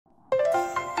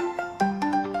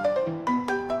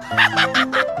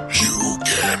You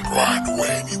can't run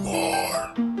away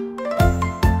anymore.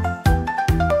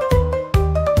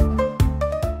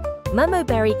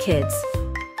 Mumberberry Kids.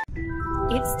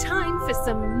 It's time for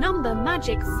some number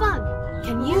magic fun.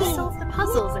 Can you solve the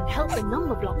puzzles and help the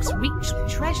number blocks reach the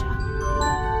treasure?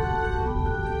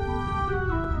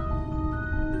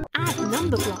 Add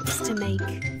number blocks to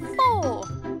make 4.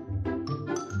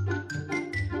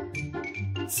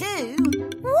 2,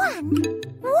 1,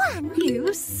 1.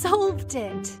 You solved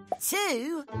it.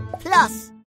 2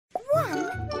 plus 1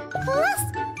 plus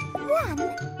 1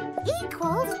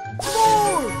 equals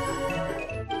 4.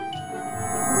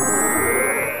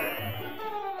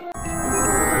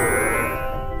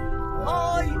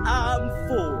 I am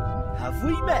 4. Have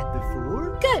we met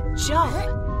before? Good job.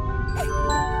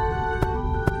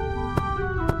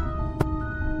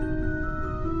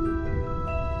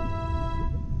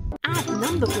 Add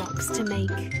number blocks to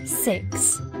make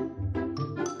 6.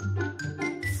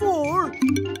 4.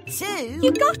 2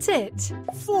 You got it.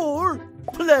 4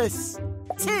 plus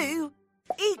 2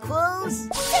 equals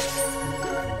 6.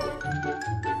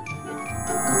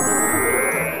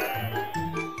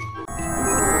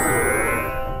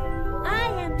 I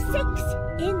am 6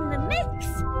 in the mix.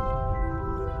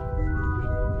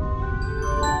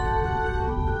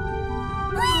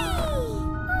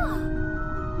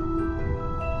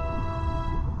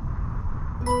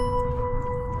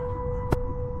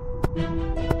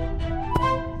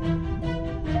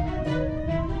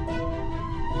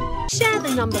 Share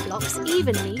the number blocks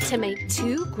evenly to make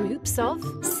 2 groups of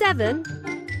 7.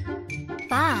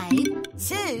 5,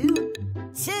 2,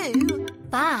 2,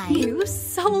 5. You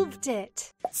solved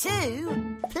it.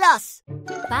 2 plus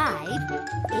 5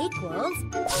 equals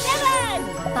 7.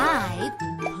 5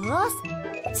 plus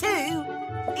 2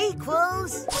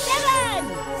 equals 7.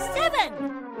 7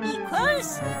 equals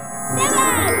 7.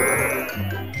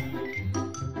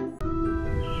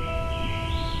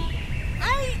 I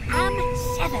am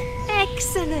 7.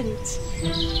 Excellent.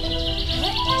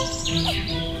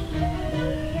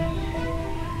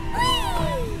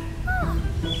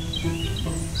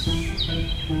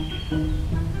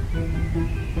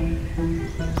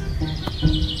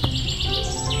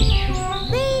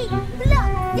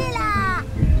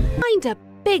 Find a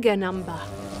bigger number.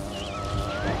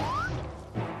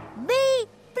 Me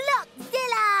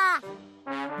Blockzilla!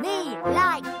 Me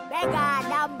like bigger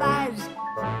numbers.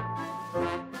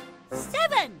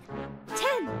 7,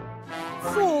 10,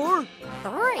 4.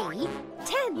 3,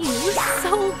 10. You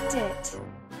solved it.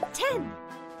 10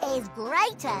 is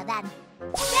greater than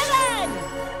 7.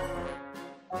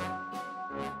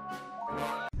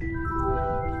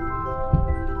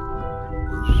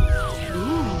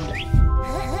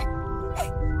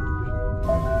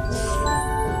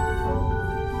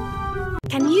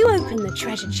 Can you open the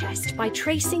treasure chest by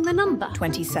tracing the number?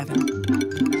 27.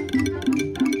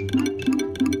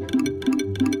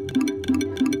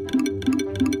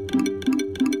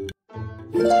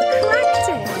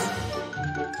 Practice.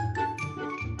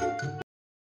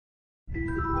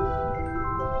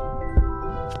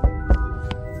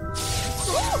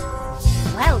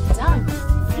 Well done.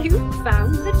 You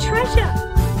found the treasure.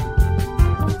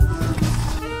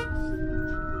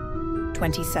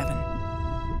 27.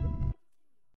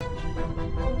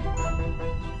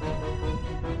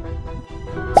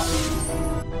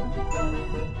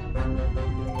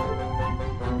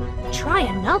 Try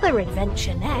another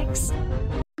adventure next.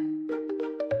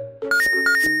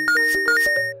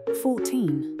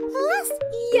 14. Plus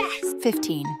yes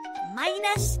 15.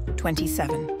 minus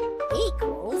 27.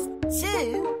 equals 2.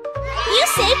 You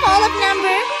saved all of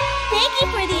number. Thank you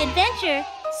for the adventure.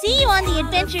 See you on the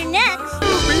adventure next.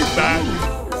 We'll be back.